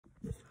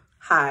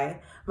Hi,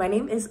 my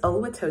name is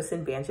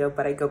Oluwatosin Banjo,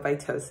 but I go by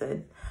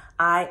Tosin.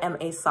 I am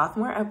a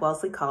sophomore at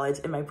Wellesley College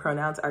and my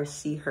pronouns are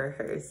she, her,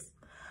 hers.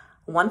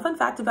 One fun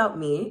fact about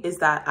me is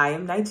that I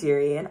am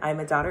Nigerian.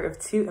 I'm a daughter of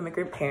 2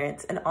 immigrant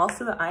parents, and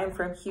also that I am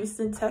from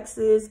Houston,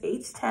 Texas,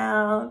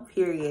 H-Town,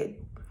 period.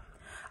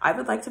 I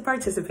would like to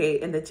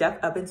participate in the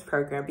Jeff Ubbins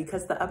program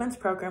because the Ubbins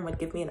program would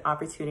give me an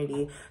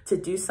opportunity to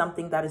do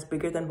something that is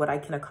bigger than what I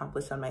can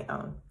accomplish on my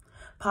own.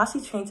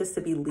 Posse trains us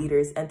to be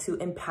leaders and to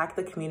impact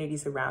the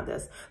communities around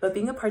us, but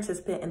being a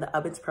participant in the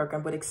Ubbins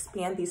program would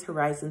expand these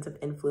horizons of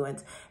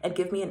influence and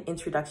give me an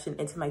introduction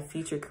into my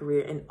future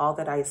career and all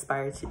that I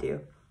aspire to do.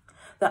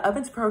 The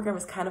Ubbins program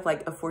is kind of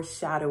like a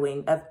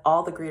foreshadowing of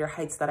all the greater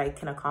heights that I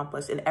can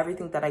accomplish and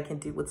everything that I can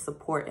do with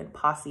support and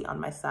Posse on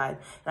my side,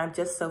 and I'm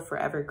just so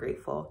forever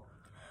grateful.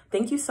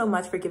 Thank you so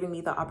much for giving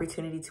me the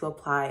opportunity to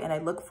apply, and I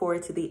look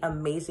forward to the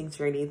amazing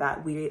journey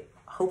that we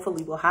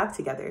hopefully will have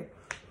together.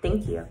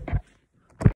 Thank you.